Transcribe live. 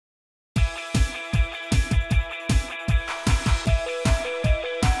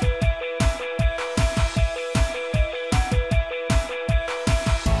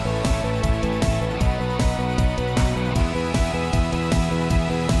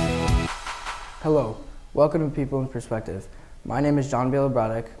Hello, welcome to People in Perspective. My name is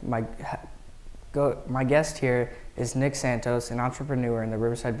Bielobradek. My guest here is Nick Santos, an entrepreneur in the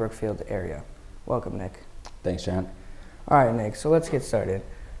Riverside Brookfield area. Welcome, Nick. Thanks, John. All right, Nick, so let's get started.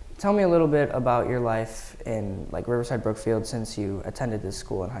 Tell me a little bit about your life in Riverside Brookfield since you attended this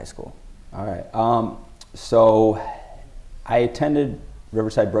school in high school. All right. So I attended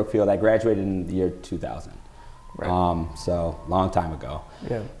Riverside Brookfield. I graduated in the year 2000. Right. So long time ago.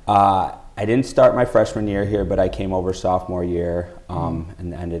 Yeah. I didn't start my freshman year here, but I came over sophomore year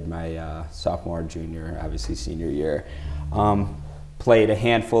and ended my sophomore, junior, obviously senior year. Played a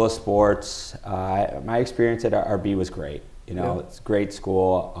handful of sports. My experience at RB was great. It's a great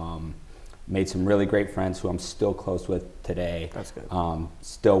school. Made some really great friends who I'm still close with today. That's good.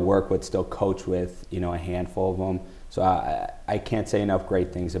 Still work with, still coach with, a handful of them. So I can't say enough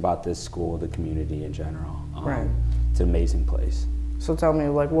great things about this school, the community in general. Right. It's an amazing place. So tell me,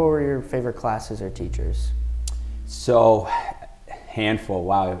 what were your favorite classes or teachers? So, handful.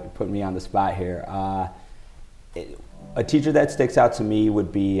 Wow, you put me on the spot here. A teacher that sticks out to me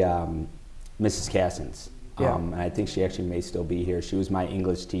would be Mrs. Cassins. Yeah. And I think she actually may still be here. She was my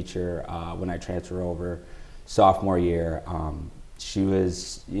English teacher when I transferred over sophomore year. She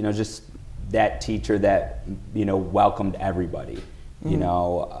was, just that teacher that, welcomed everybody.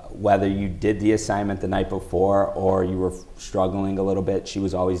 Whether you did the assignment the night before or you were struggling a little bit, she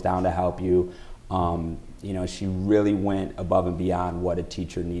was always down to help you. She really went above and beyond what a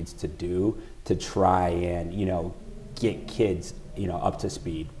teacher needs to do to try and, get kids, up to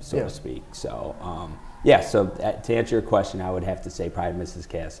speed, so to speak. So, so to answer your question, I would have to say probably Mrs.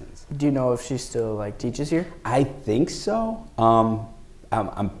 Cassins. Do you know if she still teaches here? I think so.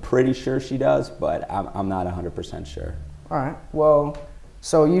 I'm pretty sure she does, but I'm not 100% sure. All right. Well,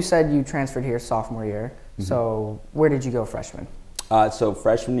 so you said you transferred here sophomore year. Mm-hmm. So where did you go freshman? So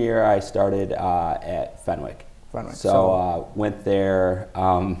freshman year, I started at Fenwick. Fenwick. So went there.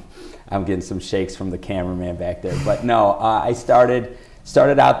 I'm getting some shakes from the cameraman back there, but no, I started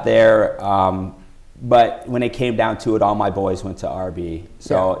out there. But when it came down to it, all my boys went to RB.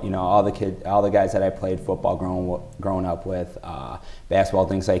 So all the guys that I played football growing up with, basketball,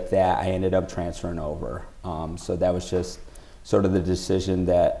 things like that, I ended up transferring over. So that was just sort of the decision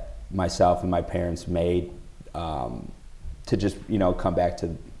that myself and my parents made to just come back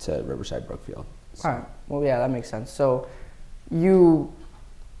to Riverside Brookfield. So. All right. Well, yeah, that makes sense. So you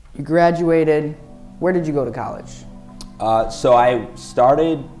graduated. Where did you go to college? So I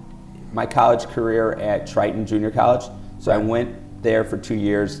started my college career at Triton Junior College. So I went there for 2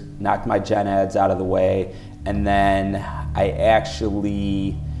 years, knocked my gen eds out of the way, and then I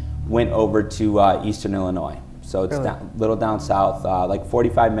actually went over to Eastern Illinois. So it's a little down south, like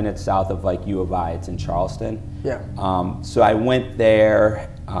 45 minutes south of U of I. It's in Charleston. Yeah. So I went there.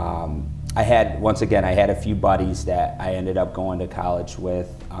 I had a few buddies that I ended up going to college with.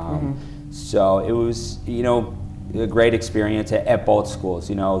 So it was, a great experience at both schools.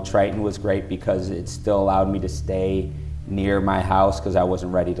 Triton was great because it still allowed me to stay near my house because I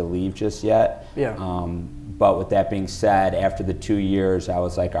wasn't ready to leave just yet. Yeah. But with that being said, after the 2 years, I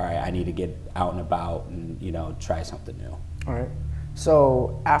was like, all right, I need to get out and about and, try something new. All right.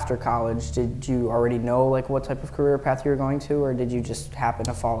 So after college, did you already know what type of career path you were going to, or did you just happen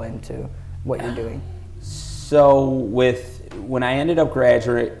to fall into what you're doing? So when I ended up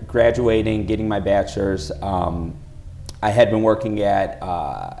graduating, getting my bachelor's, I had been working at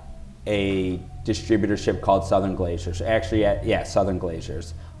a distributorship called Southern Glaciers. Actually, Southern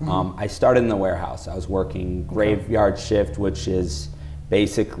Glaciers. I started in the warehouse. I was working graveyard shift, which is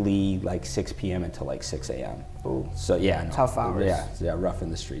basically 6 p.m. until 6 a.m. Ooh. So Tough hours. Yeah, rough in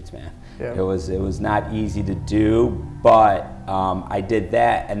the streets, man. Yeah. It was not easy to do, but I did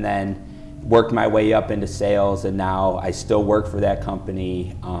that and then worked my way up into sales, and now I still work for that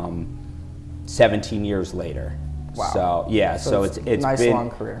company 17 years later. Wow. So it's nice been long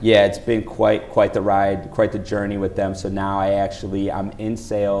career. Yeah, it's been quite the ride, quite the journey with them. So now I'm in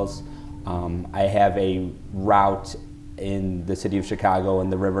sales. I have a route in the city of Chicago in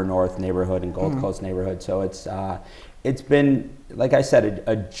the River North neighborhood and Gold Coast neighborhood. So it's been, like I said,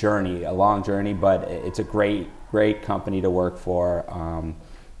 a journey, a long journey, but it's a great company to work for.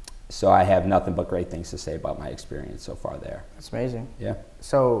 So I have nothing but great things to say about my experience so far there. That's amazing. Yeah.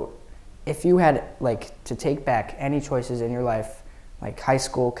 So if you had to take back any choices in your life, high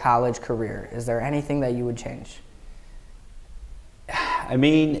school, college, career, is there anything that you would change? I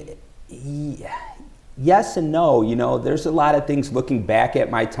mean, yes and no. There's a lot of things looking back at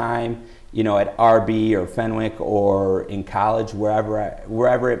my time, at RB or Fenwick or in college,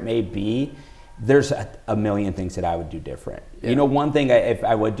 wherever it may be, there's a million things that I would do different. Yeah. You know, one thing if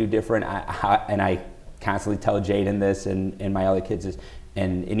I would do different, and I constantly tell Jaden this and my other kids is,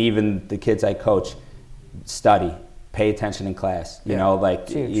 and even the kids I coach, study, pay attention in class. You know, like,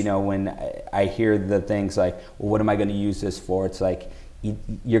 you know, when I hear the things like, well, what am I going to use this for? It's like,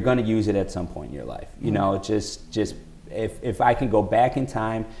 you're going to use it at some point in your life. You know, just if I can go back in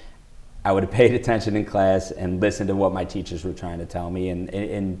time, I would have paid attention in class and listened to what my teachers were trying to tell me.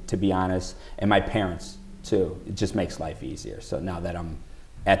 And to be honest, and my parents too, it just makes life easier. So now that I'm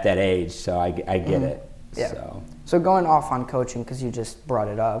at that age, so I get it. Yeah. So going off on coaching, because you just brought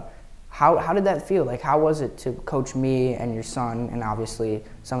it up, how did that feel? Like, how was it to coach me and your son and obviously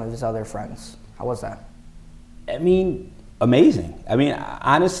some of his other friends? How was that? I mean, amazing. I mean,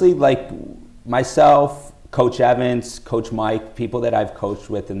 honestly, like myself, Coach Evans, Coach Mike, people that I've coached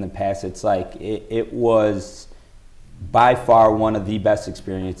with in the past, it's like it was by far one of the best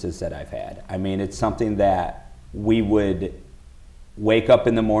experiences that I've had. I mean, it's something that we would wake up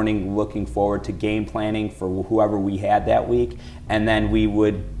in the morning looking forward to game planning for whoever we had that week, and then we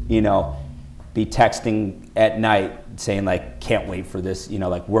would, you know, be texting at night saying like, can't wait for this, you know,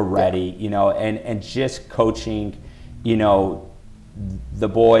 like we're ready, you know, and just coaching, you know, the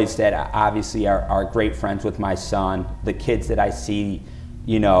boys that obviously are great friends with my son, the kids that I see,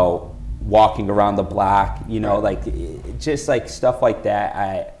 you know, walking around the block, you know, like just like stuff like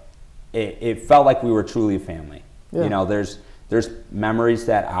that. It felt like we were truly a family. You know, there's memories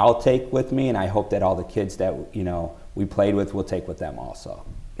that I'll take with me, and I hope that all the kids that, you know, we played with will take with them also.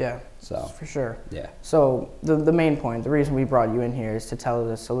 Yeah, so for sure. Yeah. So the main point, the reason we brought you in here is to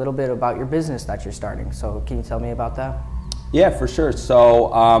tell us a little bit about your business that you're starting. So can you tell me about that? Yeah, for sure. So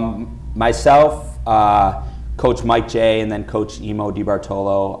myself, Coach Mike J, and then Coach Emo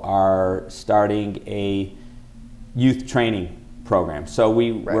DiBartolo are starting a youth training program. So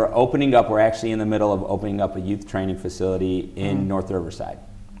we're opening up, we're actually in the middle of opening up a youth training facility in North Riverside.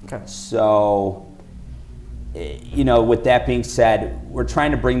 Okay. So, you know, with that being said, we're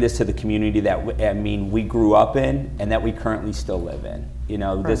trying to bring this to the community that, we grew up in and that we currently still live in. You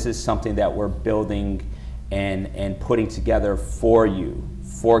know, this is something that we're building and putting together for you,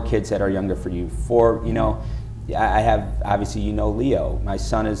 for kids that are younger for you, for, you know, I have, obviously, you know, Leo, my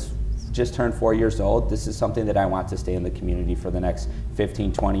son is just turned 4 years old. This is something that I want to stay in the community for the next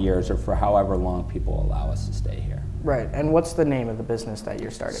 15, 20 years, or for however long people allow us to stay here. Right, and what's the name of the business that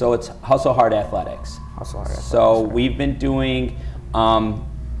you're starting? So it's Hustle Hard Athletics. Hustle Hard Athletics. So we've been doing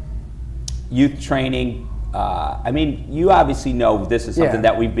youth training. I mean, you obviously know this is something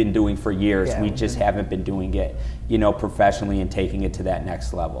that we've been doing for years. We just haven't been doing it, you know, professionally and taking it to that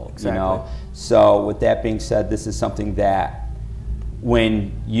next level. You know, so with that being said, this is something that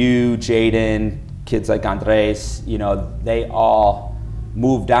when you, Jaden, kids like Andres, you know, they all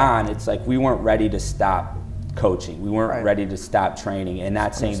moved on. It's like we weren't ready to stop coaching. We weren't ready to stop training. And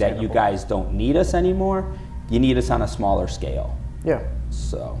not saying that you guys don't need us anymore. You need us on a smaller scale. Yeah.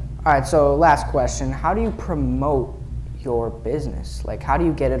 So. All right, so last question. How do you promote your business? Like, how do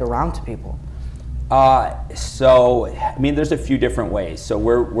you get it around to people? So, I mean, there's a few different ways. So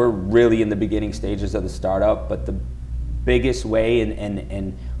we're really in the beginning stages of the startup, but the biggest way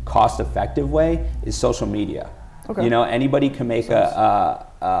and cost-effective way is social media. Okay. You know, anybody can make an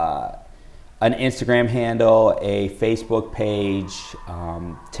Instagram handle, a Facebook page,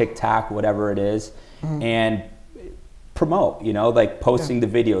 TikTok, whatever it is, and promote, you know, like posting the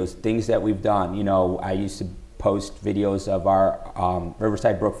videos, things that we've done. You know, I used to post videos of our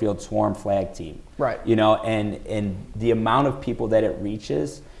Riverside Brookfield Swarm flag team. Right. You know, and the amount of people that it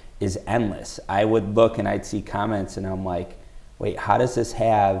reaches is endless. I would look and I'd see comments and I'm like, wait, how does this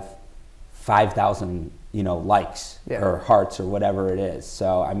have 5,000, you know, likes or hearts or whatever it is?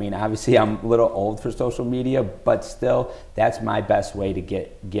 So, I mean, obviously I'm a little old for social media, but still that's my best way to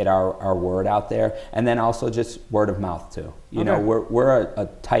get our word out there. And then also just word of mouth too. You know, we're a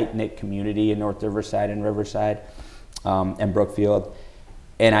tight-knit community in North Riverside and Riverside and Brookfield.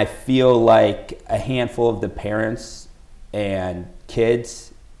 And I feel like a handful of the parents and kids,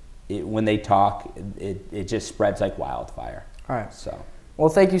 when they talk, it just spreads like wildfire. All right. So. Well,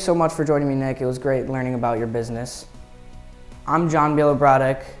 thank you so much for joining me, Nick. It was great learning about your business. I'm John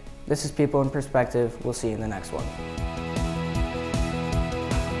Bielobradek. This is People in Perspective. We'll see you in the next one.